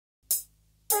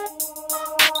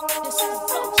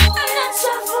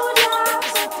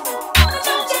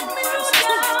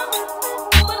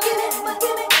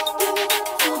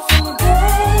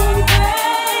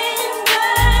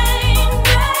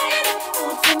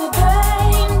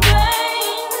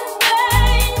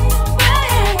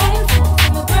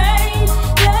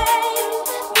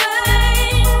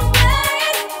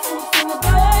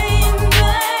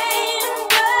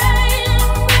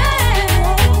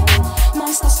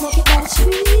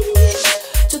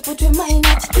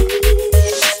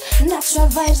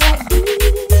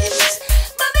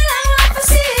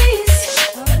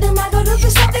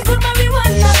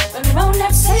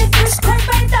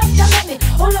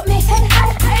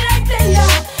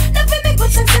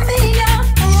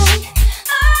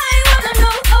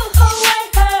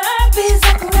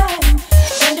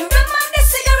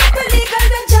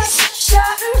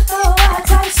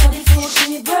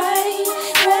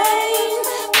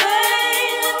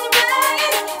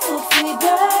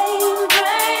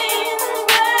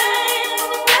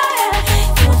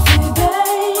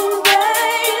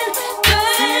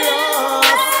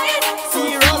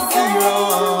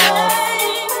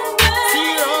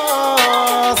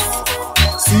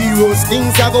Serious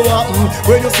things a go happen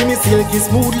when you see me silky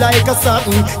smooth like a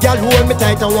satin. Girl hold me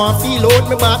tight, I want feel out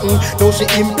me button. Now she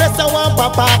impress, I want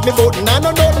pop off me button. I know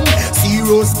nothing.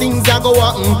 Serious things a go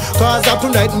happen, cause of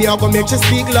tonight me a go make you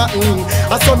speak Latin.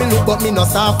 I saw me look but me no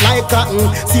soft like cotton.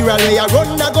 Serial way I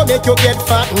run a go make you get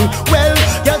fatten. Well,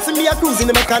 girl see me a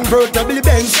cruising in my convertible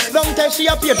Benz. Long time she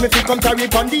appeared me fi come carry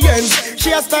on the ends.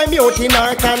 She has time me out in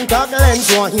her contact lens.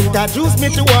 Want introduce me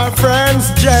to her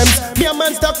friends, gems. Me a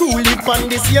monster crew live on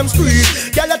the same street.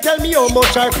 Girl tell me how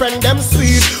much her friend them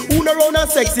sweet. Who no round a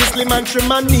sexy slim and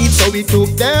trim and neat. So we took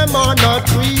them on a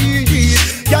treat.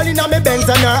 Girl inna me Benz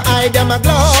and her eye them a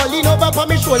glow. Lean over for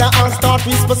me shoulder and start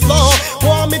whisper slow.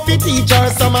 Want me fi teach her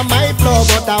some of my flow,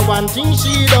 but I one thing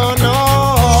she don't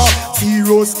know.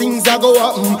 Serious things a go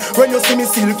happen when you see me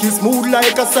silky smooth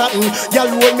like a satin. Girl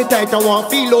hold me tight, I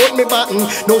want feel out me button.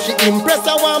 Now she impress,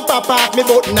 I want pop off me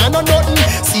button. I know nothing.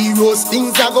 Serious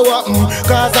things a go happen,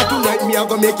 cause of tonight me a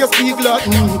go make you speak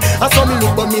Latin. I saw me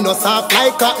look but me no soft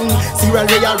like cotton. Serial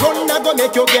way I run a go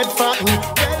make you get fatten.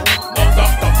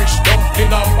 Dr. Fish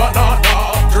dumpling and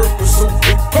banana, turtle soup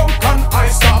with coke and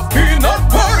ice, peanut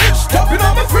porridge, topping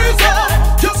on my freezer.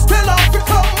 Just tell her to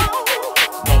come.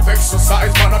 Enough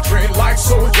exercise, man, I train like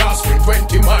soldiers. Sprint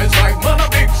 20 miles like man, a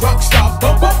big truck stop.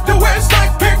 Bump up the waist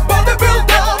like big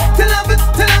bodybuilder. Tell her it,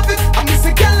 I miss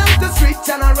a girl off the street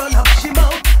and I run up she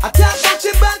mouth. I tap on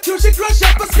she back till she crush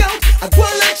up a scout. I go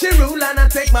like she rule and I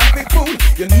take my big food.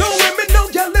 You know when me know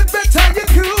girl live better you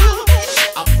cool.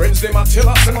 Our friends they might tell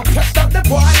us and not test out the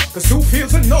boy, cause who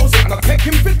feels and knows it, not take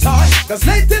him for time. Cause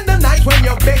late in the night when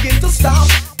you're begging to stop,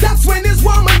 that's when his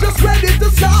woman just ready to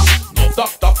stop. No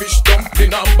Dr. Fish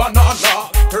dumpling and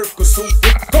banana, turtle soup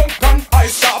with coke and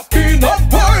ice, peanut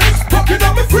porridge, topping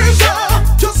on my freezer.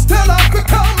 Just tell her to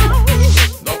come.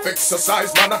 Enough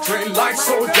exercise, man, I train like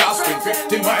soldiers. Sprint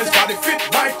 50 miles, body fit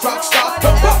like truck stop.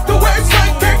 Bump up the waist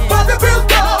like big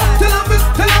bodybuilder. Tell her it,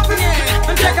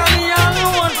 and check on me all in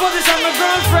one position, my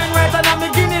girlfriend. Right and I'm the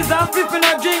Guinness, I'm flipping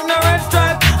a drink, no red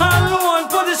stripe. All in one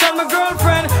position, my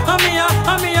girlfriend. I'm me, all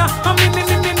in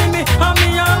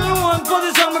one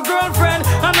position, my girlfriend.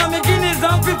 And I'm the Guinness,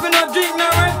 I'm flipping a drink, no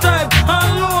red stripe.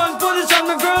 All in one position,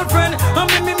 my girlfriend. I'm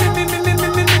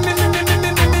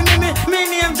me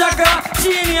name Jacka,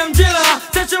 she name Jilla.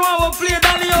 Said she want to play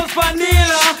Dolly House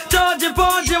Vanilla. Georgie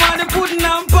Ponty want the pudding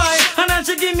and pie. And then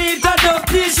she give me that up,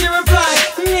 please she reply.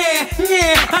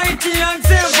 IT and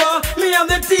simple. Me have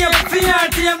the tape,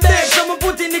 VRT and deck. So me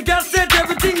put in the cassette,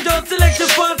 everything just select the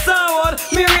fast forward.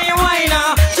 Me rewind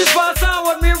her, she fast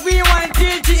forward, me rewind,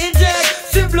 TG inject.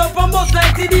 Simple up and bust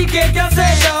like TDK cassette.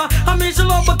 I mean she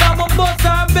love but I'm a bust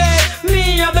her bed.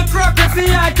 Me have the crockery for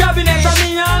her cabinet. And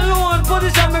me alone,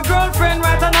 position my girlfriend.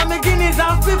 Right and I'm a Guinness,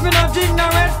 I'm flipping up drink, no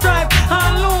red stripe.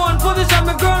 Alone, position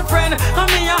my girlfriend. I'm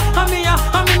me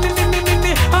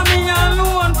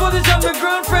alone, position my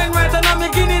girlfriend. Right and I'm a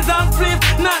Guinness, I'm flip,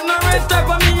 not no red stripe.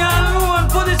 I'm me alone,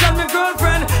 position my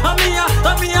girlfriend. I'm me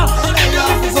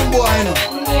some boy I know.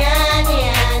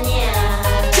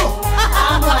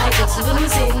 I'm boy just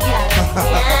losing,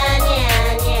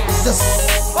 It's just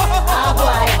I'm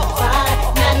boy,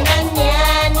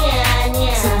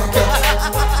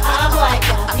 I'm boy,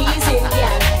 pleasing,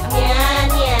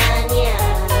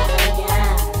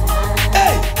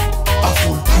 hey, a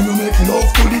full time you make love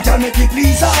to the and make it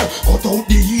please her. Cut out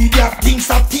the idiot things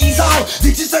that tease her.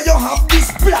 Did she say you have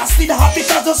this blasted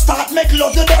habit as you start make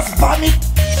love you just vomit?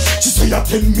 She say you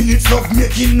 10 minutes love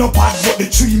making no bad, but the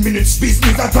 3 minutes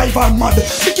business a drive her mad.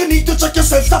 Think you need to check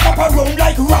yourself, stop up around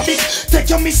like rabbit. Take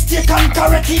your mistake and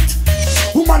correct it.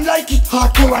 Woman like it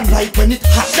hardcore and like when it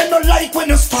hot. They don't like when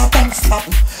you start and stop.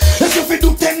 If you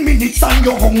do 10 minutes and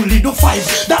you only do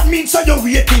 5, that means that your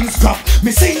ratings drop.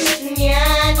 Me sing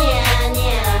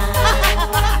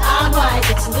I'm boy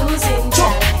just losing,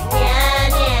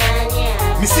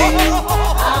 me sing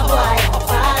I'm boy,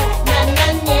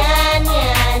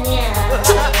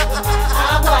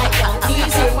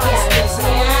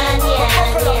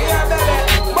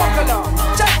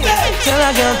 Tell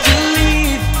her girl to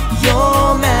leave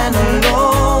your man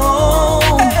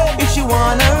alone. If she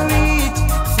wanna reach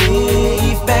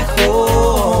safe back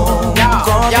home,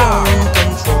 cause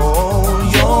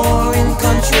you're in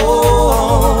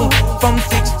control. From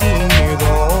 16 years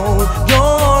old,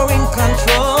 you're in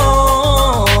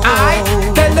control. I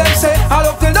tell them say, I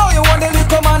love to know you want the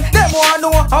little man. Them wanna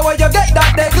know how you get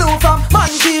that they glue from. Man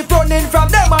keep running from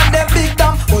them and them big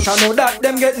damn. But I know that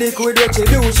them get liquid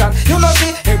retribution. You know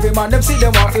see, every man them see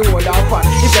them want to hold up on.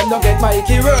 If them don't get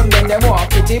Mikey Worm, then them want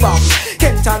pretty bomb.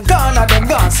 Kent and Ghana, them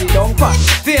gone see down pan.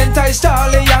 The entire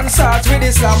Charlie and Sarge with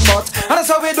Islam but. And that's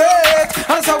how we do it,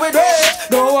 and that's how we do it.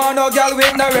 Don't want no girl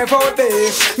with no rep out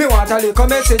beef. Me want a little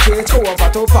message reach over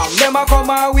to Pam. Them a come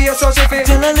my way so she fit.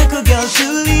 Tell a little girl to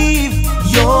leave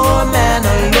your man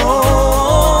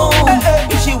alone.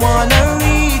 If she wanna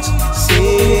reach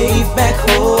safe back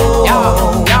home.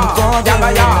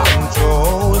 God,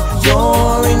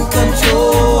 you're in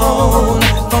control.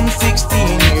 From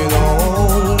 16 years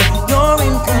old, you're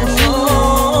in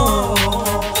control.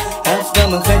 After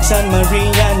my flex and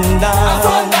Marianda,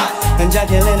 and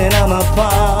Jacqueline and I'm a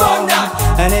palm,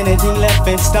 and anything left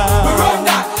it stop.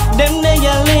 Them they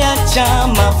yell a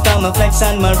charm. After my flex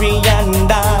and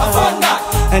Marianda,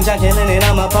 and Jacqueline and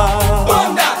I'm a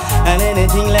palm, and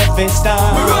anything left it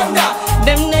stop.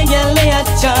 Them they yell a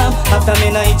charm. After me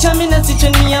night charm, me not sit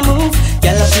when me a move.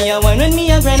 Girl I see a wine when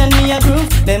me a grind and me a groove.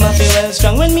 Them a feel well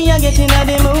strong when me a get in a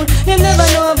the mood. You never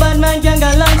know a bad man can go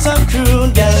long some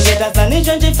crude. Girl get astonished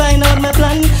when she find out my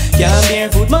plan. Can't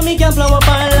barefoot, but me can flow up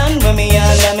our land. When me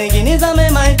and me guineas and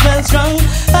me might well strong.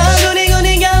 Ah goody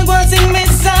goody girl go sing me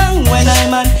song. When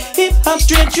I'm on hip hop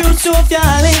straight through Sophia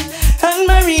Alley, and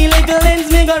Marie little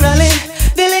lens me go rally.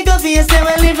 The little face they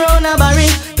will live round a barry.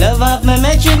 Love of me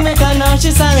metric make her know she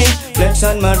sorry. Flex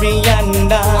on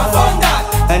Marianda,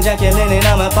 and Jacqueline in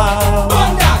my palm,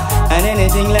 and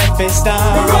anything left is stop.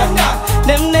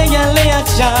 Them they yell a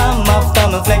charm. After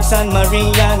me flex on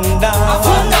Marianda,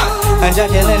 and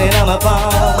Jacqueline in my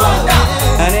palm,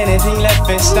 and anything left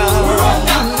is stop.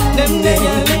 Them they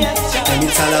yell a charm. And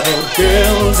it's all about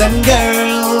girls and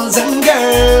girls and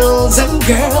girls and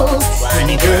girls,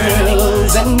 and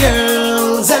girls and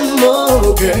girls and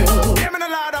more girls.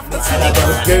 It's all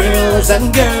about girls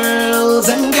and girls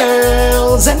and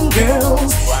girls and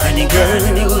girls, and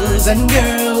girls and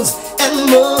girls and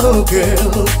more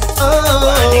girls.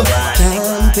 Oh,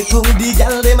 can't take out the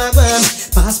girl dem a gone.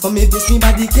 Pass for me this me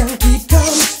body can't keep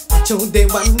calm. Watch out the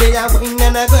one day a wine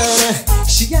and a gone.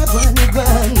 She a gone.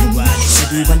 See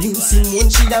the one you see one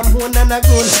she a moan and a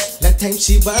gun. That time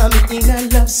she want me in a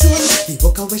love soon. The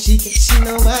walk away she get she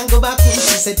no want go back home.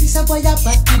 She said this a boy a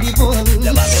back to the bone.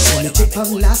 When I check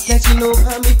on last night she no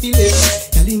want me feel it.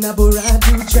 Girl in a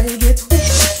borado try get wet.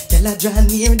 Girl a draw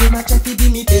near them a try to be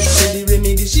me test. So the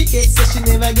remedy she gets so she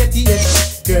never get it yet.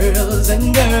 Girls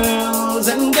and girls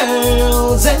and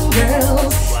girls and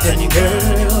girls, and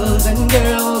girls and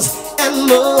girls and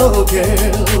more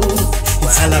girls.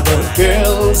 It's all about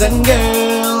girls and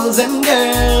girls and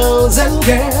girls and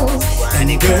girls,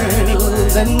 and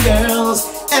girls and girls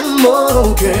and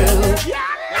more girls.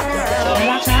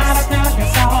 I tried to tell you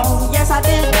so, yes I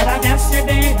did, but I guess you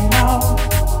didn't know.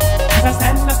 As I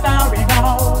said the story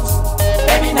goes,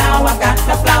 baby now I've got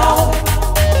the flow,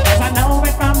 'cause I know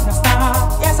it from the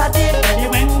start. Yes I did, baby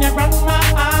when you broke my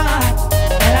heart,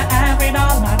 and I have it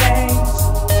all my days.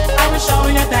 I will show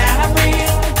you that I'm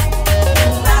real. You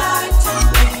lied to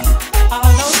me.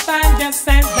 All those times you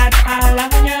said that I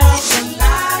love you. You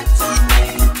lied to me.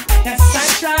 Yes I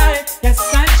tried, yes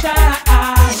I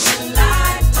tried. You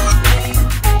lied to me.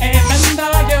 Even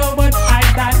though you would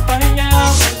hide that for you.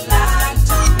 You lied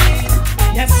to me.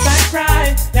 Yes I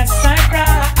cried, yes I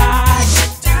cried.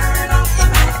 Turn off the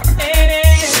mic. It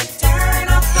is. Turn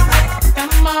off the mic.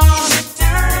 Come on.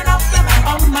 Turn off the mic.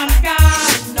 Oh my God.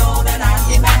 You know that I'm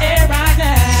in my ear right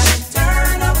now.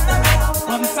 Turn off the mic.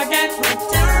 Once again.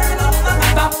 Turn off the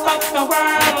mic. Stop up the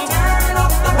world. Turn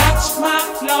off the mic. Watch my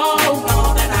flow. You know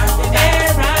that I'm in my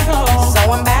ear I go. So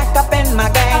I'm back up in my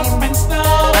game, Up and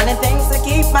slow. running things to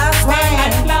keep my swing,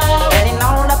 letting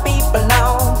all the people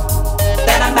know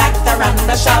that I'm back to run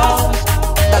the show.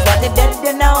 'Cause what they did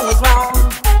you know is wrong,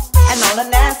 and all the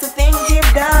nasty things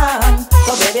you've done.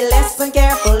 So baby listen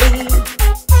carefully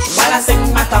while I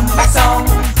sing my comeback song.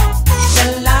 You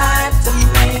lied to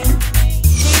me.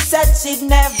 She said she'd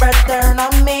never turn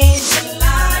on me. You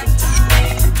lied to me.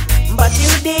 But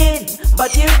you did,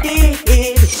 but you did.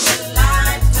 You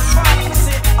lied to me.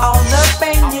 All the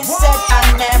pain you said I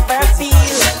never feel.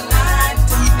 You lied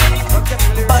to me.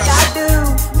 But I do,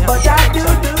 but I do.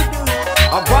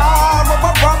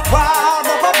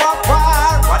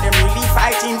 What them really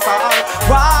fighting for?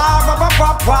 War.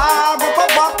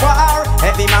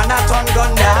 Every man a turn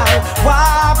gun down.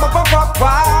 War.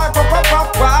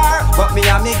 But me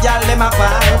and me girl them a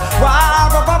war.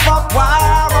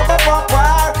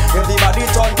 Everybody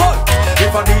turn gun.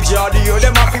 If a DJ or the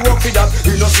them a fi work for that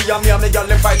You know see me and me girl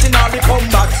them fighting all the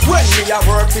comeback. When me a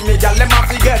work for me girl them have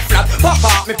to get flat. Pop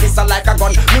up me pistol like a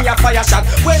gun, me a fire shot.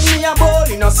 When me a ball,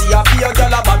 you know see a fear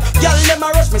girl a bad. Girl them a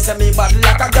rush me say me bad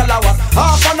like a girl a was.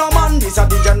 Half a no man this a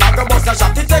DJ not go bust a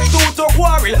shot. It take two to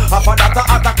quarrel. Half a that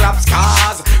a clap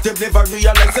scars. Them never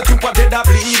realize the two dead a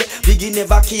bleed. Biggie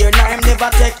never care, now him never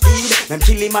take heed. Them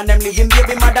kill him and them leave him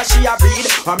baby mother she a breed.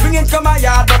 And bring him to my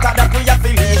yard, but that we a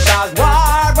feel it. Cause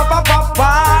war,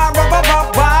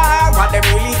 what them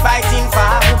really fighting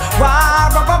for?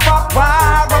 War,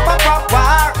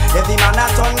 every man a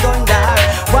turn gun down.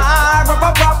 War,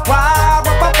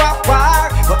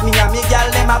 but me and me girl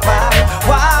them a par.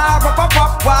 War,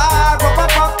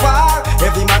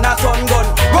 every man a turn gun.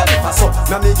 Run it fast up,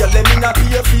 now me girl them in a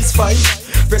be a fist fight.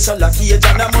 Pressure like cage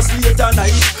and I must late at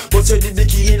night. But you the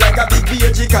bikini like a big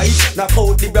baby kite. Knock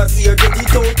out the brassiere, get it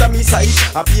out of me sight.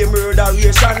 I pay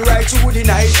murderation right through the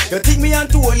night. You think me and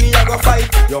Tony I go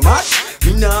fight? You mad?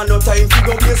 Me nah no time to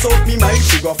go place out me mind.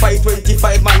 To go fight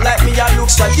 25 man like me and look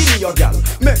shy. Give me your gal,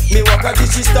 make me walk at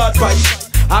this she start fight.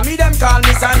 And me them call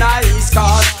me so nice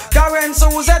cause Karen,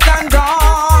 Suzette and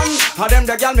Dawn. And them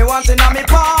the gal me wanting on me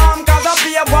palm. Cause I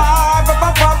be a war.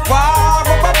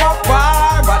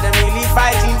 What them really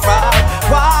fighting for?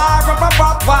 War.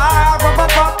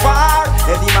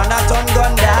 Every man a turn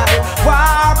gun down.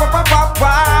 War.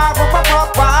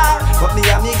 But me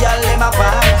and me gal them a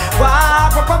war.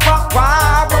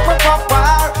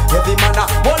 Every man a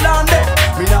hold on there.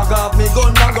 Me nah grab me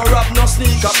gun and go rap no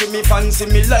sneaker. See me fancy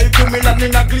me like criminal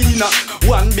in a cleaner.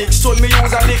 One big stone me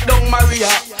use a lick down Maria.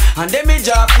 And then me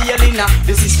jaw feeling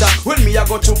the sister. When me a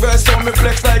go to verse so me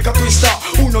flex like a twister.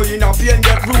 Who know you not pain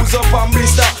get bruise up and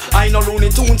blister. I know Looney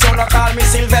Tunes so I call me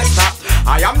Sylvester.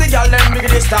 I am the girl them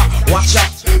biggest star. Watch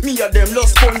out. Me a them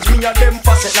lost sponge, me a them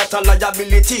facet. Not a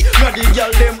liability. Me the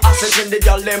girl them asset. When the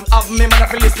girl them have me man I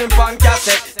feel listen pan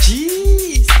cassette.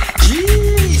 Jeez.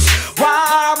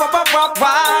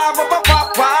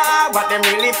 What them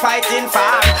really fighting for?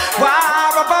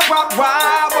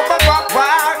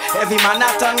 Every man a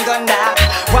turn gun down.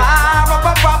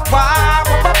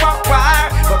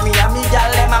 But me and me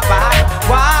gal them a bar.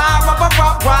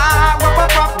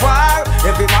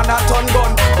 Every man a turn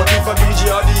gun. But if a DJ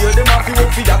or the year them a fi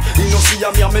work for that. You know see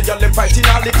me and me gal them fighting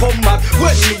all the combat.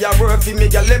 When me a work for me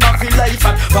gal them a feel life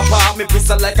at. Papa me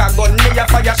pistol like a gun, me a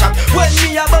fire shot. When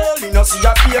me a ball, you know see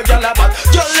a fear gal a bad.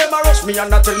 Gal them a rush me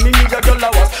and a tell me a gal a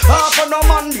was. Half a no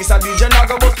man this a DJ not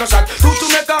go bust no shot. Two to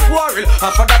make a quarrel,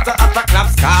 half a that a attack clap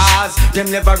scars. Them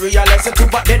never realize the two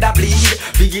but dead a bleed.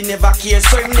 Biggie never care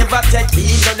so him never take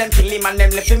heed. So them kill him and them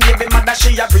left him baby mother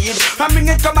she a breed. And bring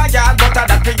it to my yard but a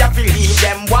that we a feel leave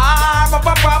them war.